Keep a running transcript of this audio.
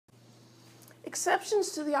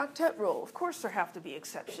Exceptions to the octet rule. Of course there have to be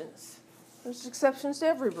exceptions. There's exceptions to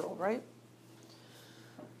every rule, right?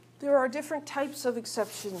 There are different types of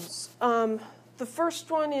exceptions. The first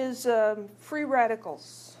one is free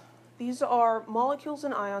radicals. These are molecules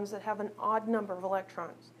and ions that have an odd number of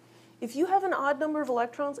electrons. If you have an odd number of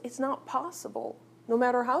electrons, it's not possible, no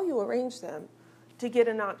matter how you arrange them, to get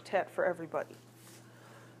an octet for everybody.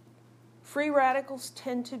 Free radicals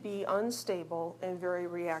tend to be unstable and very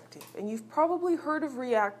reactive. And you've probably heard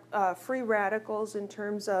of free radicals in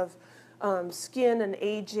terms of skin and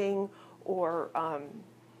aging, or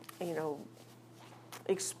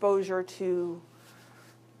exposure to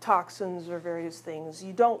toxins or various things.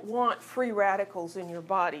 You don't want free radicals in your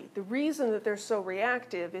body. The reason that they're so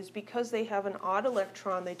reactive is because they have an odd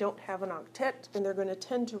electron, they don't have an octet, and they're going to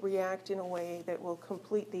tend to react in a way that will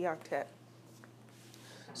complete the octet.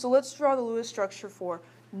 So let's draw the Lewis structure for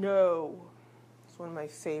No. It's one of my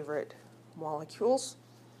favorite molecules.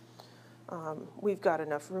 We've got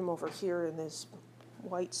enough room over here in this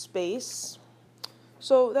white space.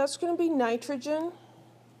 So that's going to be nitrogen.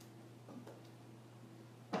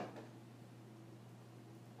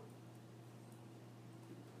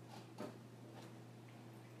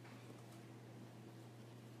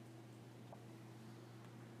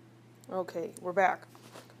 Okay, we're back.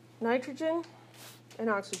 Nitrogen and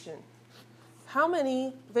oxygen. How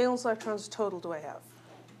many valence electrons total do I have?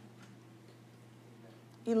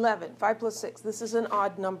 11. 5 plus 6. This is an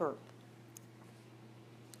odd number.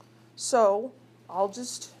 So I'll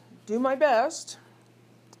just do my best.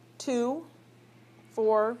 2,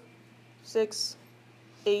 4, 6,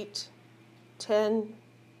 8, 10,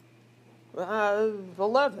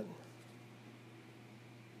 11.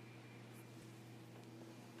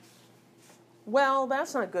 Well,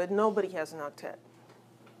 that's not good. Nobody has an octet.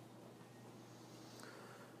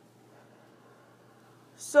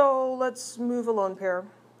 So let's move a lone pair.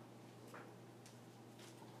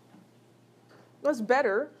 That's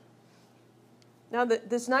better. Now,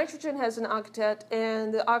 this nitrogen has an octet,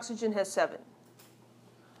 and the oxygen has 7.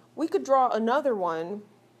 We could draw another one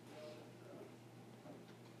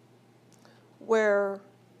where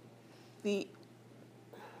the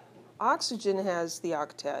oxygen has the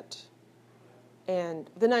octet, and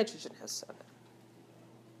the nitrogen has 7.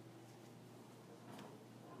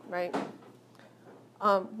 Right?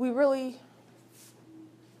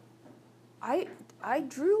 I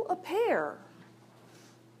drew a pair.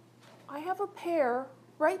 I have a pair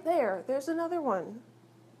right there. There's another one.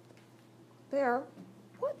 There.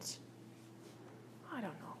 What? I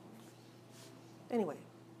don't know. Anyway,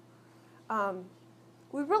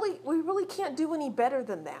 we really can't do any better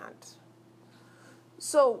than that.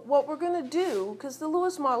 So what we're going to do, because the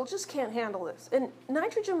Lewis model just can't handle this, and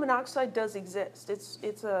nitrogen monoxide does exist.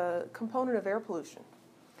 It's a component of air pollution.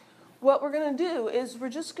 What we're going to do is we're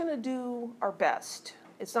just going to do our best.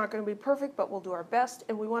 It's not going to be perfect, but we'll do our best,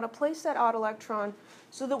 and we want to place that odd electron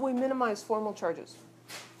so that we minimize formal charges.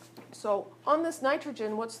 So on this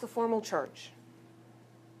nitrogen, what's the formal charge?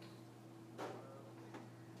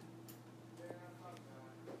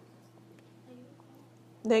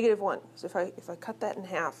 -1. So if I cut that in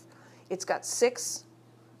half, it's got 6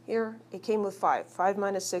 here. It came with 5. 5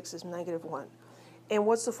 minus 6 is -1. And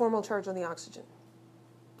what's the formal charge on the oxygen?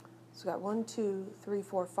 It's got 1, 2, 3,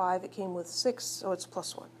 4, 5. It came with 6, so it's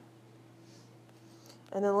 +1.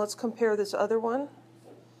 And then let's compare this other one.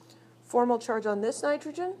 Formal charge on this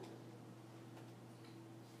nitrogen?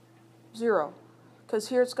 0. Because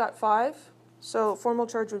here it's got 5, so formal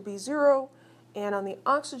charge would be 0. And on the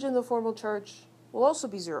oxygen, the formal charge will also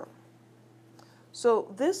be 0. So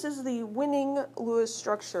this is the winning Lewis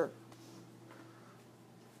structure.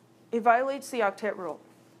 It violates the octet rule.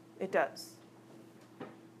 It does.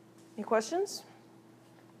 Any questions?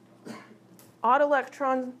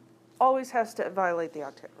 Odd-Electron always has to violate the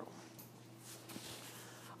octet rule.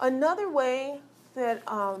 Another way that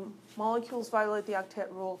molecules violate the octet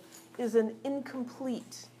rule is an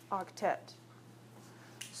incomplete octet.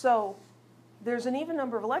 So there's an even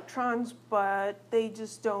number of electrons, but they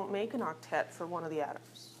just don't make an octet for one of the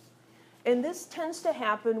atoms. And this tends to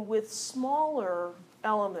happen with smaller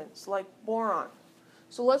elements like boron.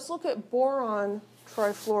 So let's look at boron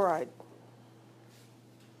trifluoride.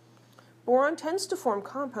 Boron tends to form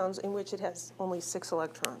compounds in which it has only 6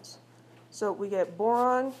 electrons. So we get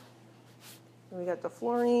boron, and we got the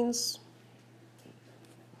fluorines,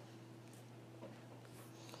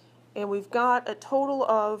 and we've got a total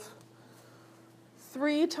of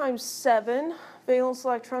 3 times 7 valence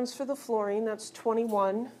electrons for the fluorine, that's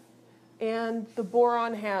 21. And the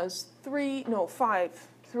boron has 3,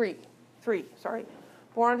 sorry.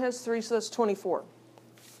 Boron has 3, so that's 24.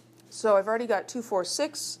 So I've already got 2, 4,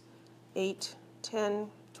 6, 8, 10,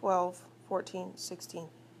 12, 14, 16,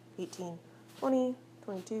 18, 20,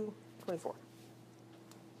 22, 24.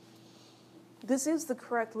 This is the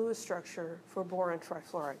correct Lewis structure for boron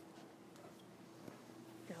trifluoride.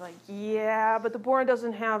 You're like, yeah, but the boron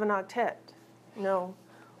doesn't have an octet. No.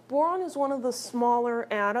 Boron is one of the smaller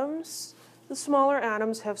atoms. The smaller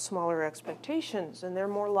atoms have smaller expectations, and they're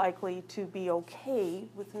more likely to be okay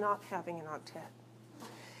with not having an octet.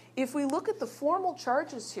 If we look at the formal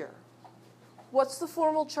charges here, what's the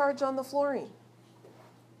formal charge on the fluorine?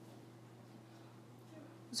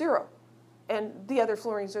 0. And the other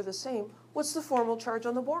fluorines are the same. What's the formal charge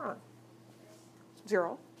on the boron?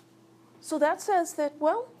 0. So that says that,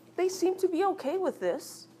 well, they seem to be okay with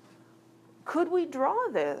this. Could we draw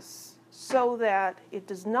this so that it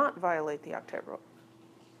does not violate the octet rule?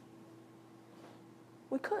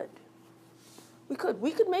 We could.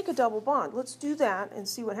 We could make a double bond. Let's do that and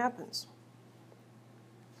see what happens.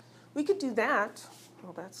 We could do that.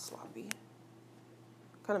 Well, that's sloppy.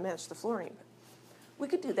 Kind of match the fluorine. We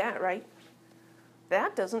could do that, right?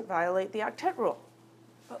 That doesn't violate the octet rule.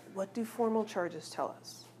 But what do formal charges tell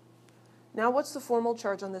us? Now, what's the formal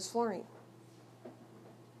charge on this fluorine?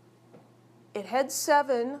 It had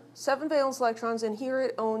 7 valence electrons, and here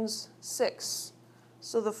it owns 6.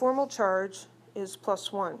 So the formal charge is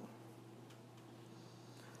 +1.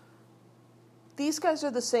 These guys are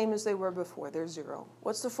the same as they were before. They're 0.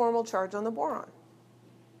 What's the formal charge on the boron?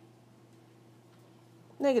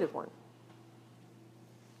 -1.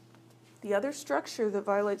 The other structure that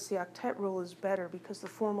violates the octet rule is better because the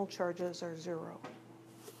formal charges are 0.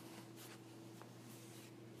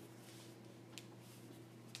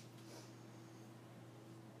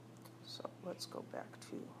 So let's go back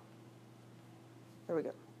to, there we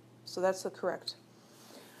go. So that's the correct.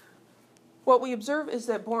 What we observe is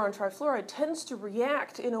that boron trifluoride tends to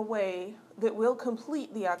react in a way that will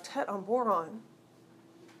complete the octet on boron,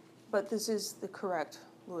 but this is the correct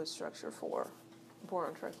Lewis structure for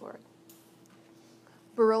boron trifluoride.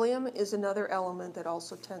 Beryllium is another element that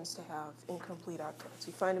also tends to have incomplete octets.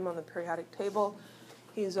 You find him on the periodic table.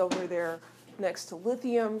 He's over there next to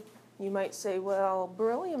lithium. You might say, well,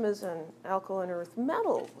 beryllium is an alkaline earth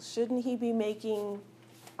metal. Shouldn't he be making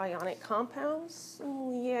ionic compounds?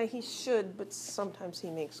 Yeah, he should, but sometimes he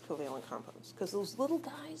makes covalent compounds because those little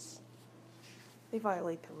guys, they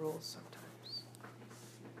violate the rules sometimes.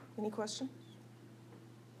 Any questions?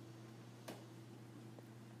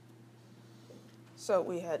 So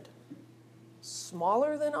we had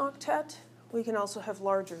smaller than octet. We can also have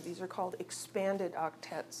larger. These are called expanded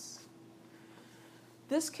octets.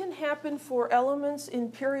 This can happen for elements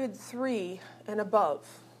in period 3 and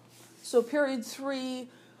above. So period 3,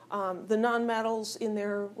 the nonmetals in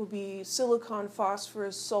there would be silicon,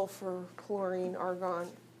 phosphorus, sulfur, chlorine,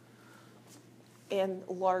 argon, and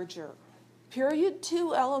larger. Period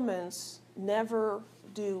 2 elements never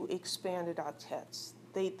do expanded octets.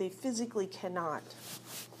 They physically cannot.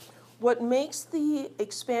 What makes the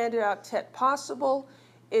expanded octet possible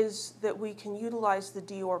is that we can utilize the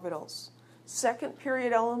d orbitals. Second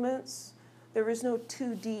period elements, there is no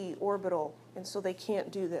 2d orbital, and so they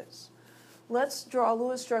can't do this. Let's draw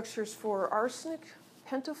Lewis structures for arsenic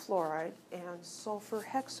pentafluoride and sulfur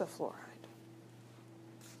hexafluoride.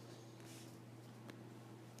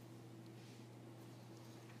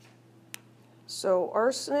 So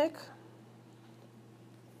arsenic,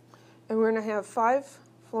 and we're going to have 5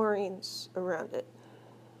 fluorines around it.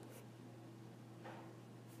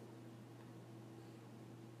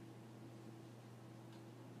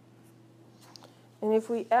 And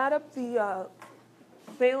if we add up the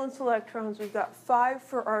valence electrons, we've got 5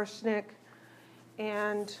 for arsenic,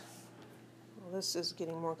 and well, this is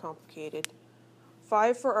getting more complicated.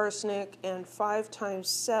 5 for arsenic and 5 times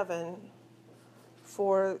 7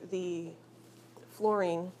 for the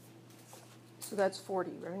fluorine. So that's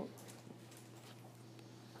 40, right?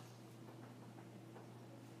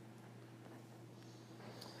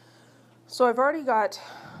 So I've already got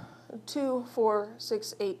 2, 4,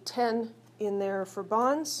 6, 8, 10 in there for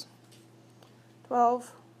bonds.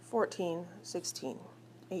 12, 14, 16,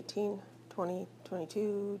 18, 20,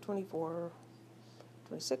 22, 24,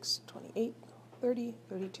 26, 28, 30,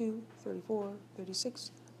 32, 34,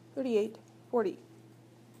 36, 38, 40.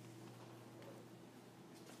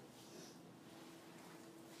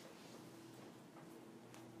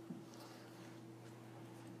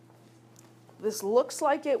 This looks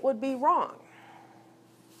like it would be wrong,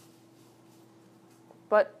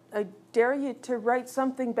 but I dare you to write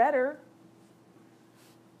something better.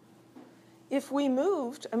 If we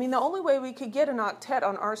moved, I mean, the only way we could get an octet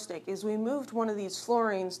on arsenic is we moved one of these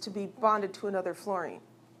fluorines to be bonded to another fluorine.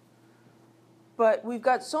 But we've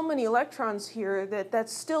got so many electrons here that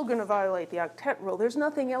that's still going to violate the octet rule. There's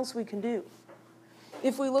nothing else we can do.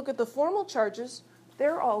 If we look at the formal charges,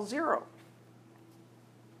 they're all 0.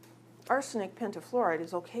 Arsenic pentafluoride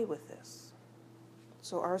is okay with this.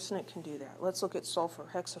 So arsenic can do that. Let's look at sulfur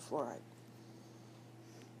hexafluoride.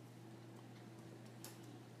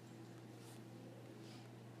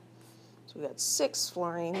 So we got 6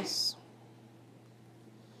 fluorines.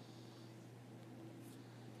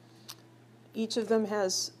 Each of them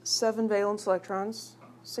has 7 valence electrons.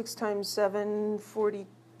 6 times 7,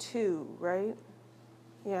 42, right?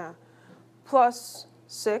 Yeah. Plus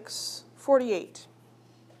 6, 48.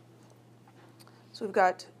 So we've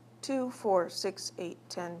got 2, 4, 6, 8,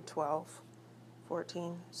 10, 12,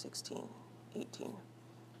 14, 16, 18,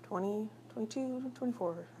 20, 22,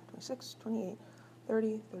 24, 26, 28,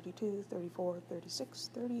 30, 32, 34, 36,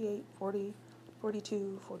 38, 40,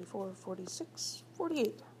 42, 44, 46,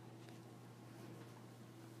 48.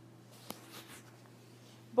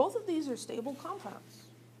 Both of these are stable compounds.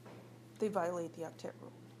 They violate the octet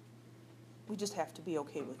rule. We just have to be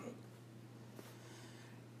okay with it.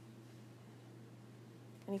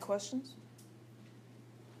 Any questions?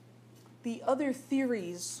 The other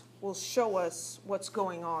theories will show us what's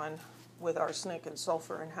going on with arsenic and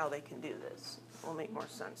sulfur and how they can do this. It will make more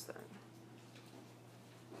sense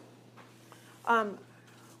then.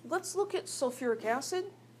 Let's look at sulfuric acid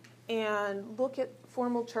and look at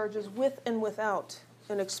formal charges with and without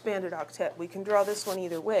an expanded octet. We can draw this one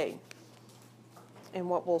either way. And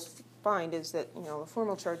what we'll find is that, the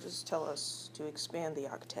formal charges tell us to expand the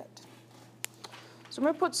octet. So I'm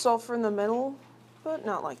going to put sulfur in the middle, but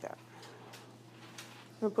not like that.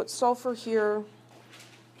 I'm going to put sulfur here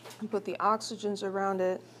and put the oxygens around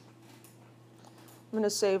it. I'm going to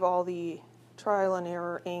save all the trial and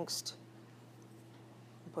error angst.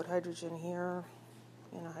 Put hydrogen here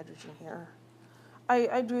and a hydrogen here.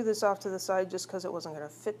 I drew this off to the side just because it wasn't going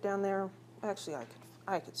to fit down there. Actually,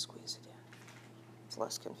 I could squeeze it in. It's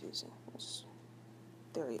less confusing.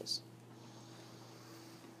 There he is.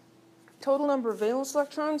 Total number of valence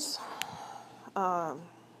electrons,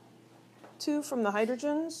 2 from the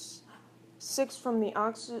hydrogens, 6 from the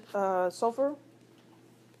sulfur,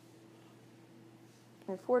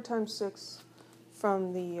 and 4 times 6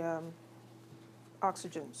 from the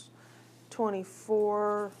oxygens,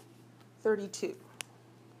 24, 32.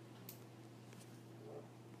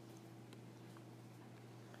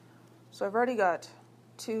 So I've already got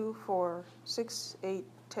 2, 4, 6, 8,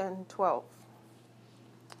 10, 12.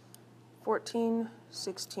 14,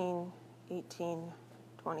 16, 18,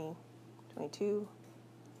 20, 22,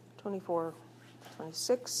 24,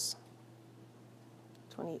 26,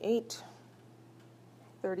 28,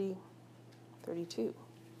 30, 32.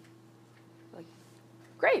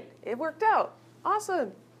 Great, it worked out.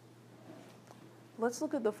 Awesome. Let's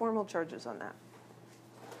look at the formal charges on that.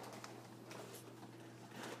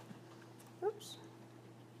 Oops.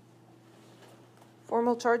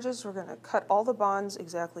 Formal charges, we're going to cut all the bonds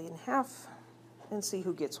exactly in half and see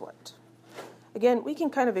who gets what. Again, we can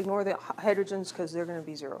kind of ignore the hydrogens because they're going to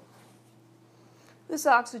be 0. This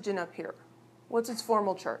oxygen up here, what's its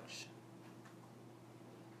formal charge?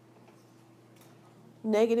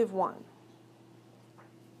 -1.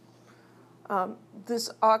 This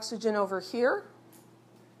oxygen over here,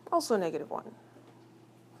 also -1.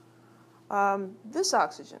 This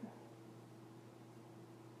oxygen,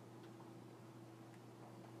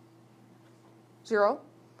 zero.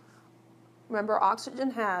 Remember,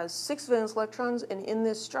 oxygen has 6 valence electrons, and in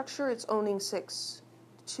this structure, it's owning 6.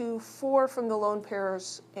 2, 4 from the lone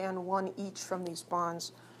pairs, and 1 each from these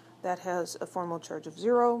bonds. That has a formal charge of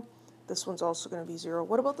 0. This one's also going to be 0.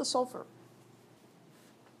 What about the sulfur?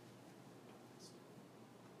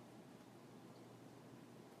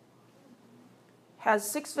 Has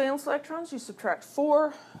 6 valence electrons. You subtract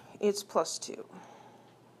 4, it's +2.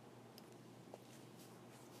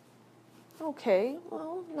 Okay,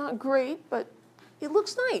 well, not great, but it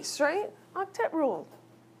looks nice, right? Octet rule.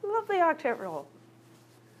 Love the octet rule.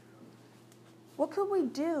 What could we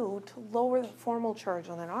do to lower the formal charge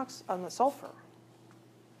on the sulfur?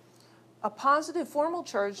 A positive formal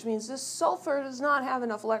charge means this sulfur does not have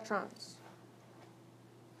enough electrons.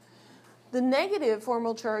 The negative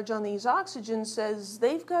formal charge on these oxygens says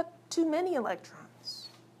they've got too many electrons.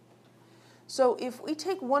 So if we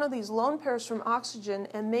take one of these lone pairs from oxygen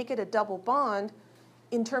and make it a double bond,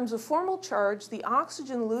 in terms of formal charge, the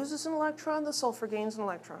oxygen loses an electron, the sulfur gains an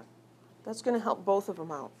electron. That's going to help both of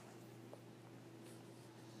them out.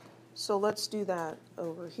 So let's do that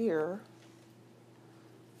over here.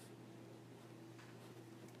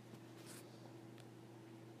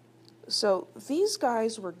 So these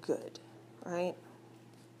guys were good. right?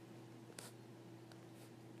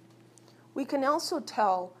 We can also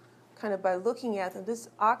tell kind of by looking at them, this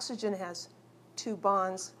oxygen has 2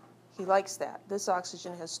 bonds. He likes that. This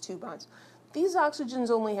oxygen has 2 bonds. These oxygens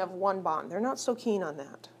only have 1 bond. They're not so keen on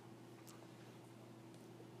that.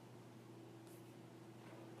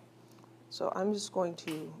 So I'm just going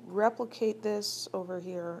to replicate this over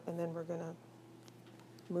here, and then we're going to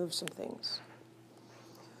move some things.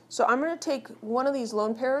 So I'm going to take one of these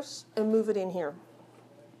lone pairs and move it in here.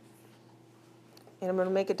 And I'm going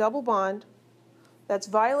to make a double bond. That's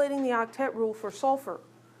violating the octet rule for sulfur.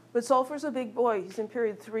 But sulfur's a big boy. He's in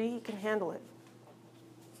period 3. He can handle it.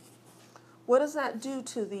 What does that do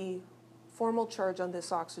to the formal charge on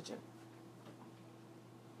this oxygen?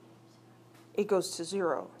 It goes to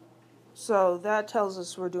 0. So that tells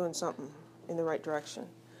us we're doing something in the right direction.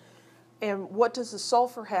 And what does the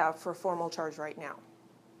sulfur have for a formal charge right now?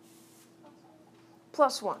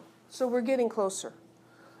 +1. So we're getting closer.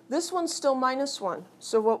 This one's still -1.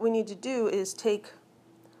 So what we need to do is take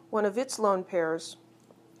one of its lone pairs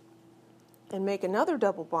and make another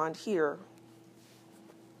double bond here.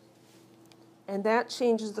 And that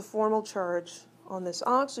changes the formal charge on this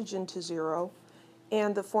oxygen to 0.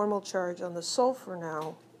 And the formal charge on the sulfur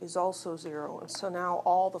now is also 0. And so now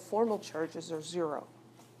all the formal charges are 0.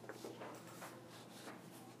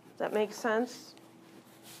 That makes sense?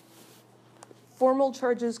 Formal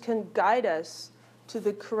charges can guide us to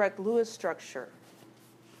the correct Lewis structure.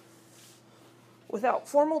 Without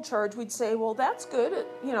formal charge, we'd say, well, that's good. It,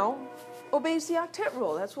 obeys the octet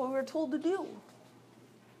rule. That's what we were told to do.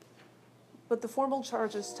 But the formal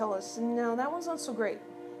charges tell us, no, that one's not so great.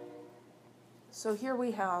 So here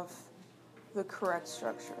we have the correct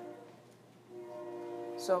structure.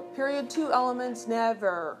 So period 2 elements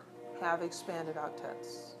never have expanded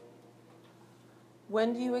octets.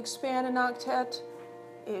 When do you expand an octet?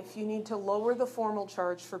 If you need to lower the formal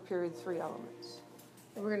charge for period 3 elements.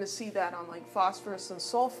 And we're going to see that on like phosphorus and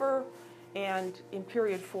sulfur, and in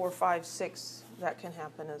period 4, 5, 6, that can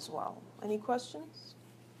happen as well. Any questions?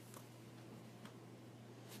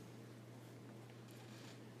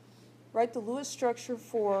 Write the Lewis structure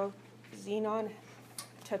for xenon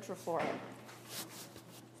tetrafluoride.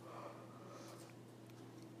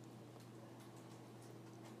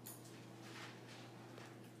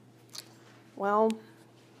 Well,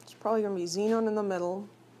 it's probably going to be xenon in the middle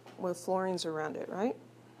with fluorines around it, right?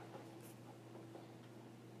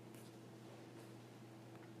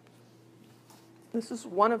 This is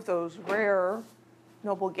one of those rare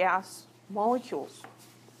noble gas molecules.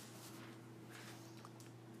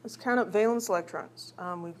 Let's count up valence electrons.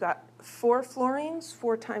 We've got 4 fluorines.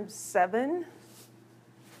 4 times 7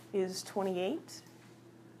 is 28.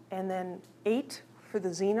 And then 8 for the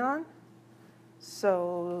xenon.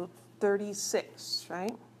 So 36,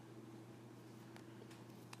 right?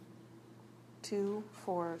 2,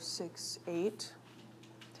 4, 6, 8,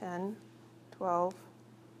 10, 12,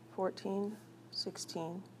 14,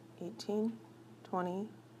 16, 18, 20,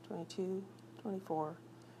 22, 24,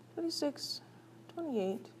 26,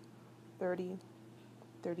 28, 30,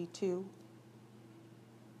 32.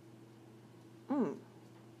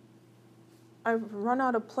 I've run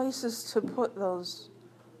out of places to put those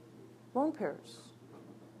lone pairs.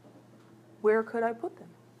 Where could I put them?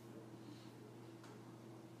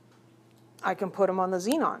 I can put them on the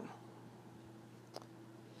xenon.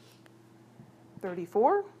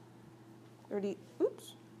 34, 30,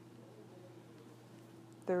 oops,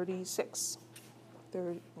 36,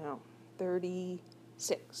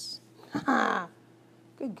 36.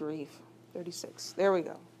 Good grief, 36. There we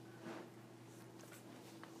go.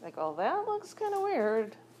 Like, oh, that looks kind of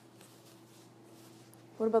weird.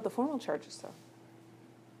 What about the formal charges, though?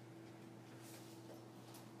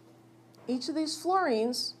 Each of these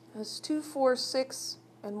fluorines has 2, 4, 6,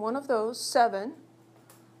 and one of those, 7.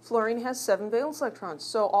 Fluorine has 7 valence electrons.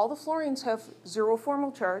 So all the fluorines have 0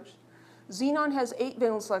 formal charge. Xenon has 8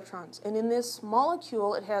 valence electrons. And in this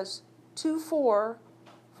molecule, it has 2, 4,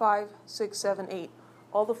 5, 6, 7, 8.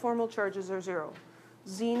 All the formal charges are 0.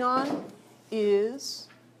 Xenon is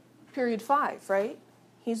period 5, right?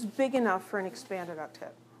 He's big enough for an expanded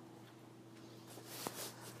octet.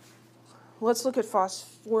 Let's look at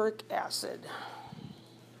phosphoric acid.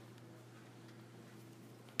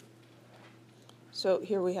 So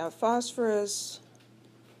here we have phosphorus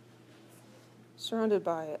surrounded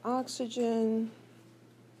by oxygen,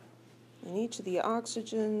 and each of the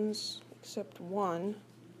oxygens, except one,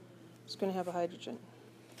 is going to have a hydrogen.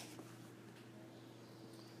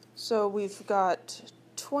 So we've got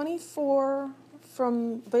 24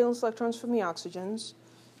 from valence electrons from the oxygens,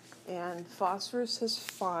 and phosphorus has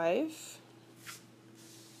 5.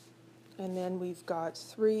 And then we've got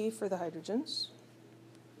 3 for the hydrogens.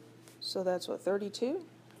 So that's what, 32?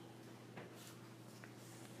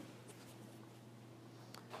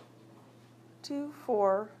 2,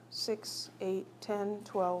 4, 6, 8, 10,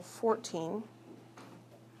 12, 14,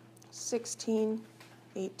 16,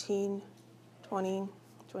 18, 20,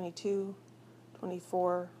 22,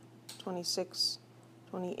 24, 26,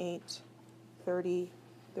 28, 30,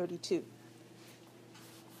 32.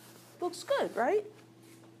 Looks good, right?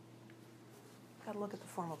 Got to look at the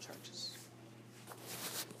formal charges.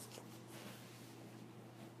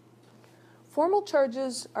 Formal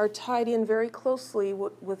charges are tied in very closely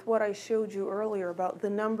with what I showed you earlier about the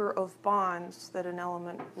number of bonds that an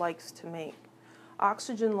element likes to make.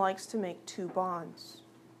 Oxygen likes to make 2 bonds.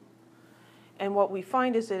 And what we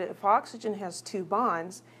find is that if oxygen has 2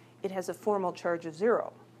 bonds, it has a formal charge of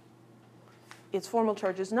 0. Its formal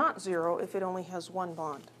charge is not 0 if it only has 1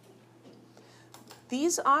 bond.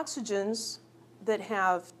 These oxygens that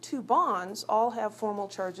have 2 bonds all have formal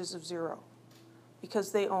charges of 0.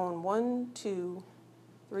 Because they own 1, 2,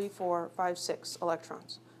 3, 4, 5, 6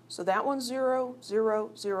 electrons. So that one's 0,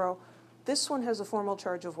 0, 0. This one has a formal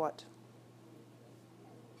charge of what?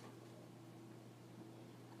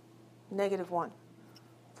 -1.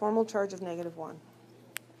 Formal charge of -1.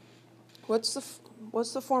 What's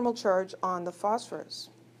the formal charge on the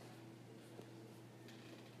phosphorus?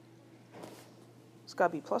 It's got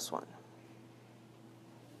to be +1.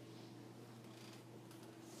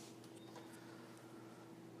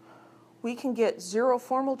 We can get 0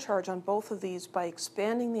 formal charge on both of these by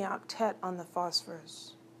expanding the octet on the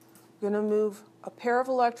phosphorus. We're going to move a pair of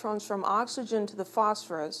electrons from oxygen to the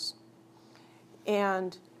phosphorus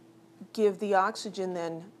and give the oxygen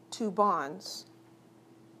then 2 bonds.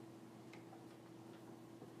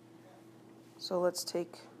 So let's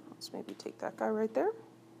maybe take that guy right there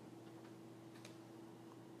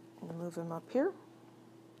and move him up here.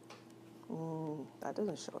 That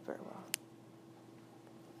doesn't show up very well.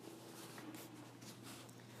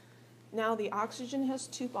 Now the oxygen has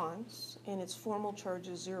 2 bonds, and its formal charge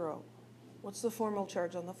is 0. What's the formal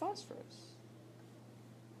charge on the phosphorus?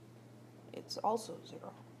 It's also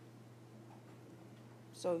 0.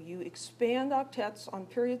 So you expand octets on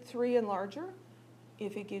period 3 and larger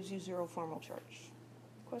if it gives you 0 formal charge.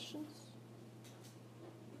 Questions?